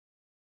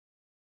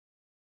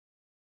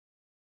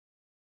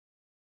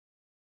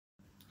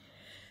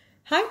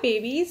Hi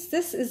babies,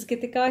 this is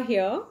Gitika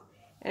here,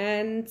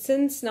 and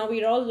since now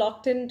we're all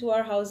locked into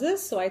our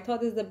houses, so I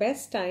thought this is the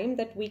best time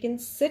that we can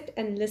sit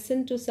and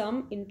listen to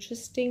some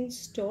interesting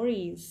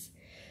stories.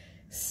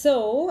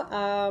 So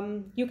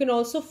you can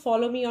also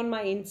follow me on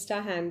my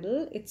Insta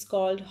handle. It's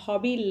called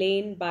Hobby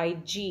Lane by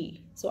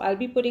G. So I'll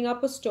be putting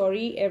up a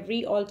story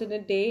every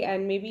alternate day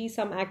and maybe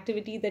some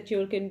activity that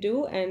you can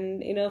do.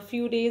 And in a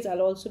few days,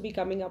 I'll also be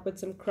coming up with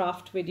some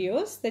craft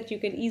videos that you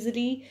can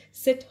easily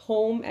sit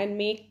home and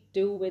make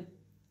do with,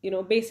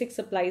 basic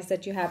supplies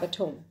that you have at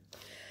home.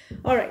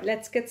 All right,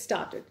 let's get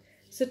started.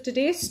 So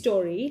today's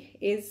story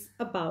is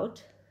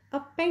about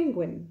a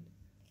penguin.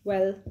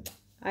 Well,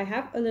 I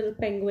have a little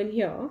penguin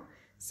here.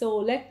 So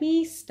let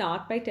me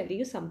start by telling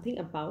you something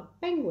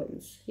about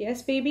penguins.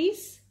 Yes,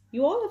 babies?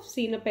 You all have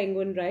seen a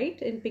penguin, right?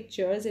 In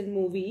pictures, in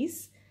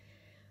movies.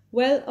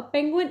 Well, a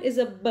penguin is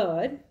a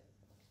bird.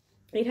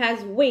 It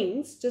has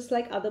wings, just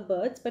like other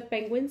birds, but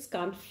penguins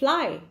can't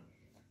fly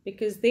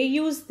because they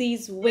use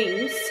these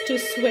wings to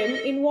swim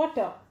in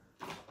water.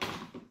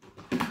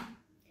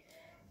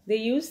 They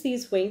use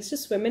these wings to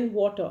swim in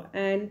water,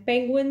 and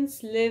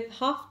penguins live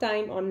half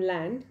time on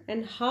land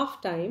and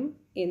half time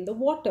in the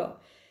water.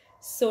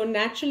 So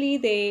naturally,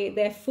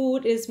 their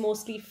food is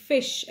mostly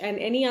fish and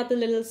any other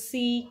little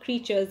sea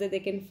creatures that they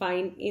can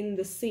find in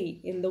the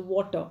sea, in the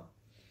water.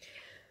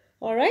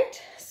 All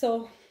right,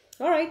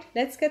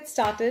 let's get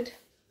started.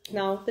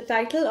 Now, the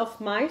title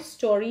of my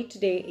story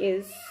today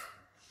is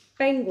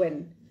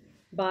Penguin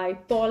by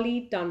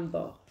Polly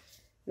Dunbar.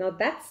 Now,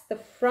 that's the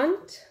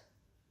front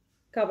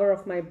cover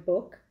of my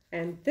book,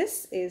 and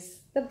this is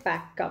the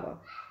back cover.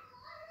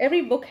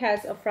 Every book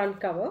has a front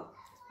cover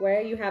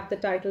where you have the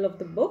title of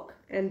the book,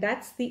 and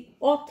that's the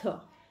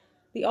author.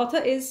 The author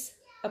is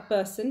a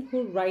person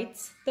who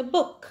writes the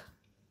book,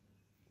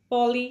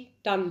 Polly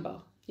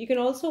Dunbar. You can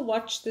also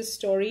watch this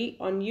story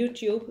on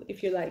YouTube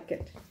if you like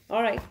it.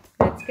 All right,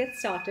 let's get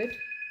started.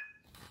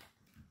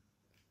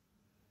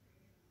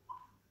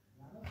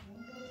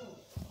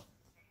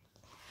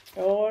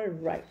 All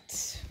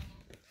right.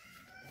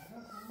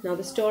 Now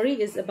the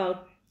story is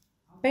about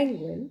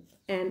Penguin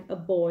and a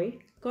boy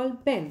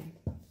called Ben.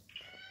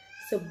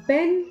 So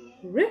Ben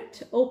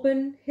ripped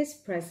open his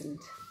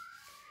present.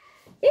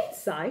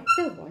 Inside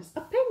there was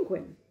a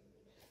penguin.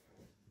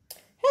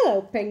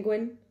 "Hello,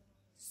 Penguin,"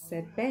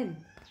 said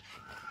Ben.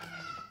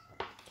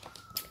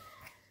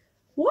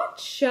 "What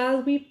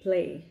shall we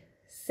play?"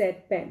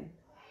 said Ben.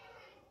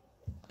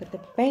 But the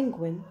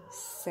penguin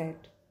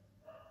said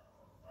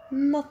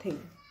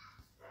nothing.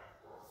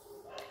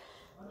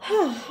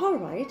 "All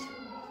right.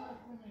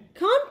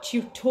 Can't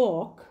you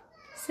talk?"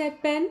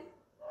 said Ben.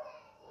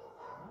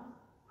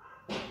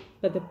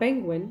 But the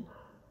penguin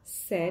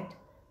said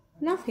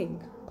nothing.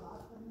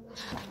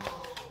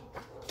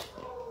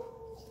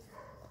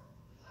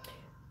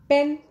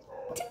 Ben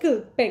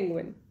tickled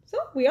Penguin. So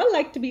we all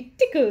like to be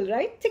tickled,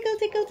 right? Tickle,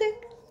 tickle,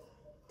 tickle,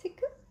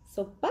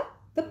 tickle. But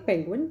the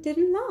penguin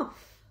didn't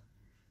laugh.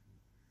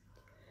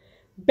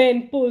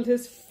 Ben pulled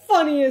his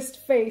funniest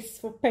face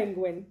for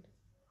Penguin.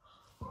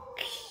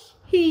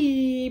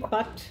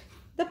 But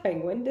the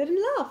penguin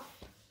didn't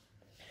laugh.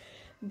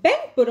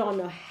 Ben put on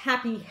a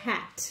happy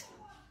hat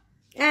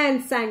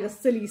and sang a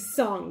silly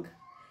song.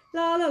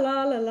 La la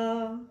la la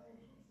la.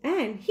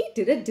 And he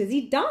did a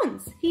dizzy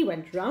dance. He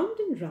went round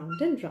and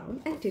round and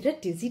round and did a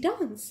dizzy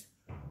dance.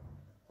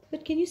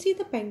 But can you see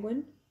the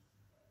penguin?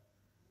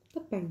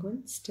 The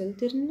penguin still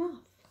didn't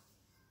laugh.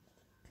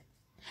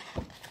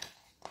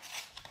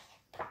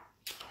 All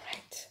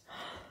right.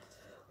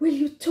 "Will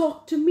you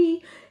talk to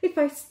me if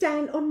I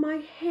stand on my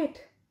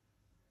head?"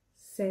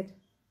 said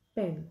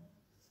Ben.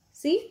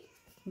 See?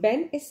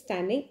 Ben is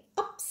standing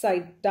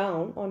upside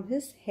down on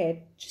his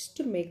head just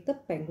to make the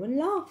penguin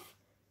laugh.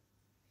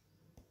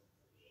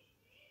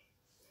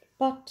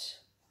 But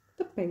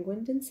the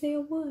penguin didn't say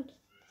a word.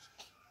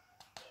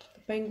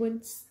 The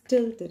penguin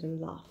still didn't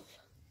laugh.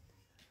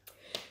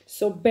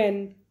 So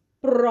Ben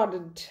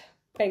prodded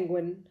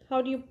Penguin.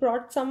 How do you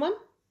prod someone?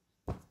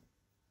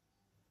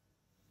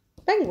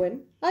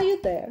 "Penguin, are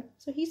you there?"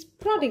 So he's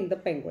prodding the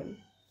penguin.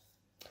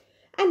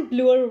 And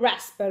blew a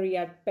raspberry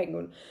at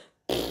Penguin.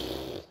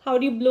 How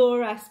do you blow a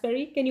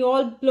raspberry? Can you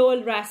all blow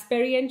a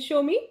raspberry and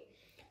show me?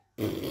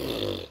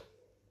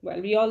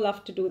 Well, we all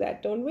love to do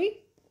that, don't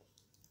we?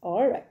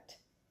 All right.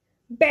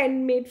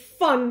 Ben made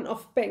fun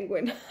of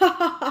Penguin.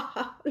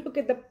 Look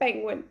at the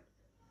penguin.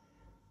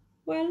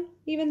 Well,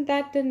 even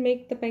that didn't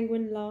make the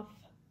penguin laugh.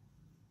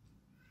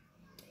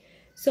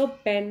 So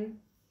Ben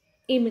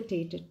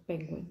imitated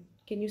Penguin.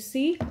 Can you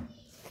see?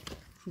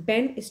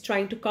 Ben is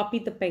trying to copy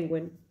the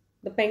penguin.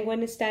 The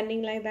penguin is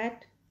standing like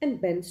that, and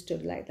Ben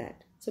stood like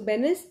that. So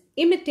Ben is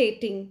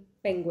imitating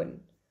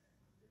Penguin.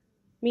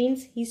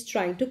 Means he's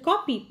trying to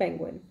copy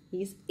Penguin.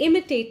 He's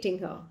imitating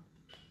her.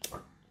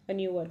 A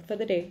new word for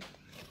the day.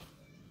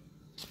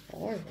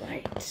 All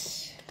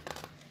right.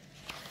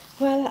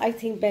 Well, I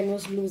think Ben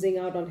was losing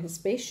out on his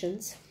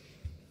patience.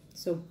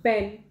 So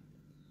Ben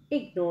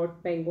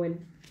ignored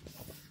Penguin.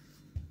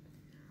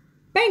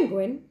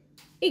 Penguin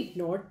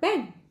ignored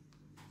Ben.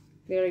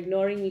 They're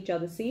ignoring each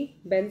other. See,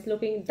 Ben's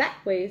looking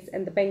that way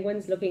and the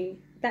penguin's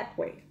looking that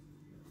way.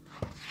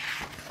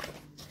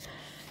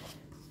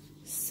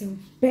 So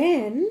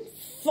Ben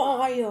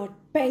fired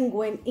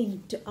penguin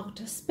into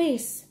outer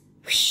space.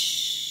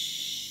 Whoosh.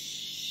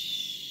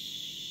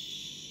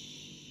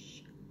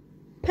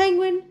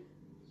 Penguin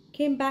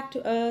came back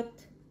to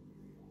Earth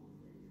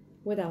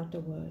without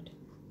a word.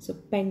 So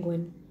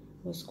penguin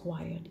was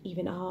quiet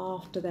even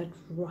after that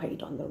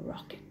ride on the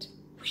rocket.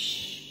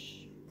 Whoosh.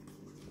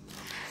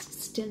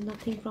 Still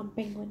nothing from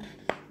penguin.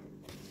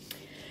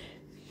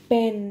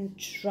 Ben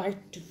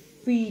tried to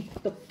feed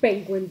the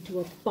penguin to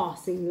a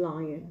passing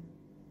lion.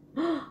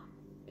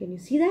 Can you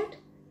see that?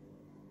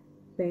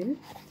 Ben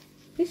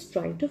is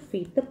trying to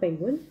feed the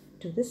penguin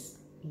to this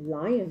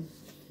lion.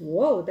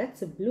 Whoa,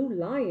 that's a blue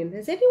lion.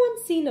 Has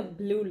anyone seen a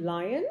blue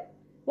lion?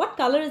 What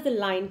color is the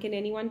lion? Can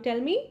anyone tell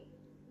me?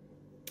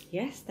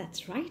 Yes,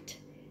 that's right.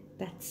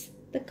 That's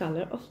the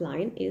color of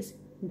lion is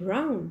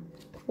brown.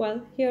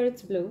 Well, here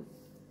it's blue.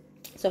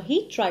 So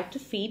he tried to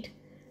feed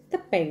the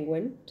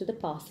penguin to the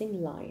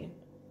passing lion.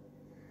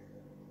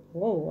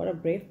 Whoa, what a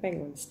brave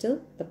penguin.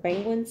 Still, the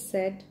penguin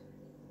said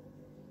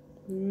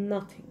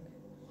nothing.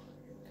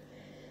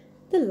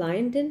 The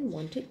lion didn't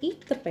want to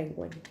eat the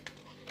penguin.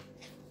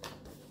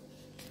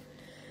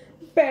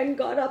 Ben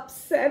got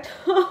upset.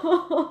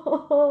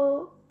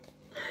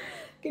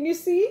 Can you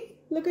see?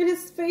 Look at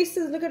his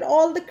faces. Look at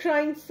all the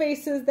crying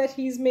faces that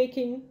he's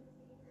making.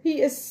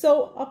 He is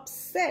so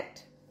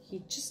upset.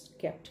 He just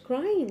kept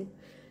crying.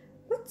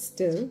 But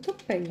still, the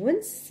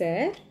penguin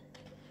said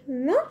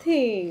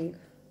nothing.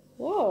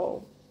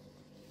 Whoa.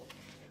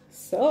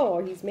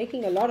 So, he's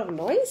making a lot of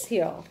noise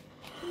here.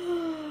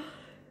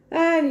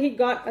 And he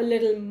got a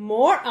little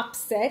more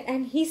upset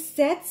and he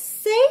said,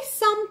 say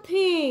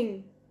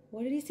something.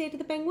 What did he say to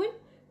the penguin?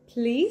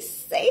 Please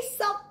say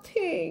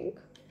something.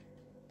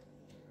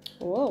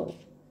 Whoa.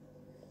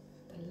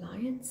 The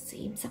lion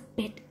seems a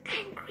bit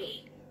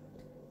angry.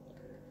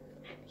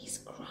 And he's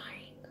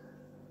crying.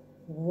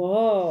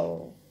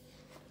 Whoa.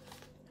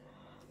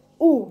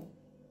 Ooh.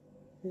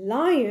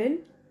 Lion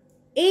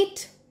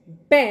ate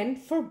Ben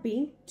for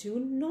being too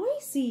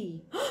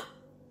noisy.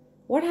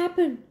 What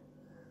happened?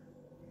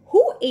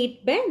 Who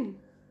ate Ben?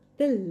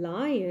 The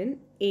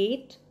lion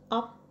ate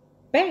up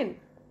Ben.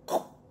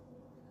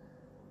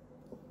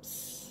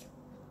 Oops.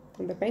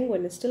 And the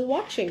penguin is still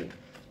watching.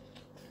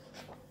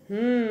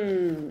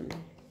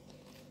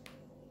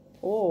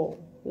 Oh,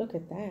 look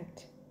at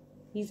that.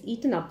 He's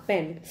eaten up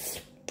Ben.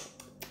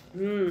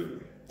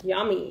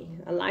 Yummy.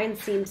 A lion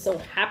seems so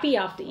happy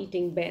after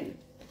eating Ben.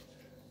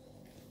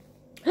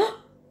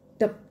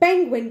 The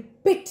penguin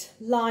bit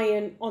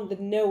lion on the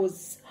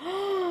nose.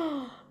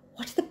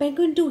 What did the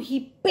penguin do?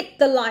 He bit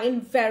the lion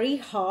very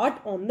hard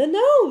on the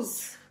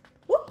nose.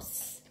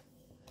 Whoops.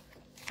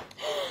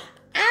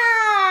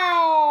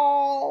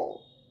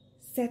 Ow!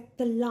 Said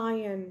the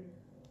lion.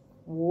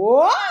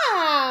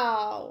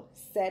 Wow!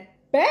 Said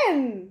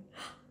Ben.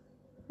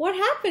 What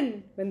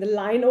happened? When the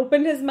lion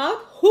opened his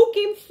mouth, who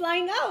came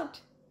flying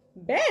out?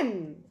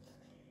 Ben.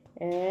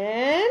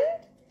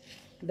 And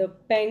the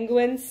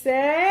penguin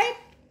said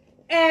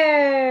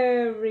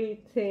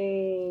everything.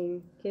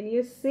 Can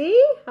you see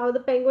how the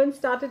penguin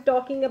started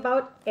talking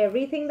about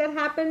everything that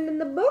happened in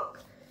the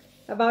book?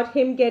 About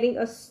him getting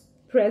a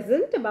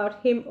present,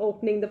 about him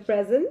opening the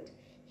present.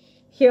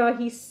 Here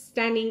he's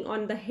standing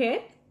on the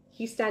head.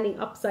 He's standing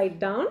upside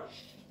down.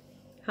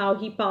 How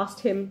he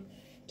passed him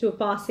to a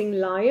passing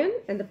lion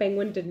and the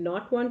penguin did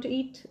not want to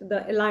eat,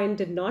 the lion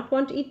did not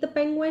want to eat the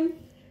penguin.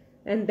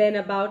 And then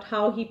about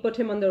how he put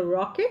him on the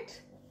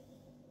rocket.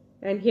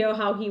 And here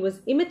how he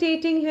was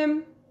imitating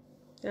him.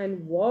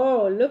 And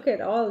whoa, look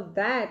at all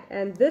that.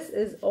 And this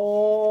is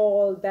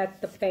all that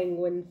the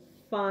penguin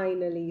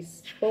finally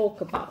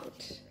spoke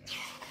about.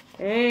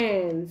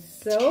 And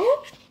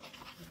so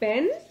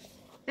Ben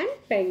and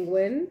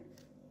penguin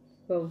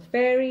were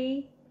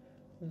very,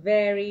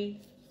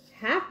 very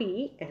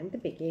happy and they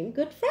became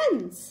good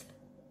friends.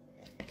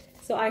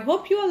 So I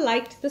hope you all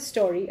liked the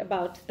story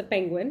about the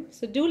penguin.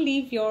 So do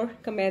leave your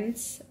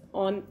comments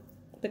on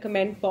the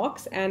comment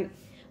box, and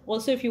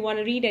also if you want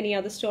to read any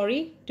other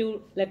story,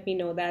 do let me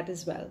know that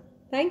as well.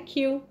 Thank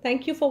you.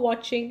 Thank you for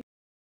watching.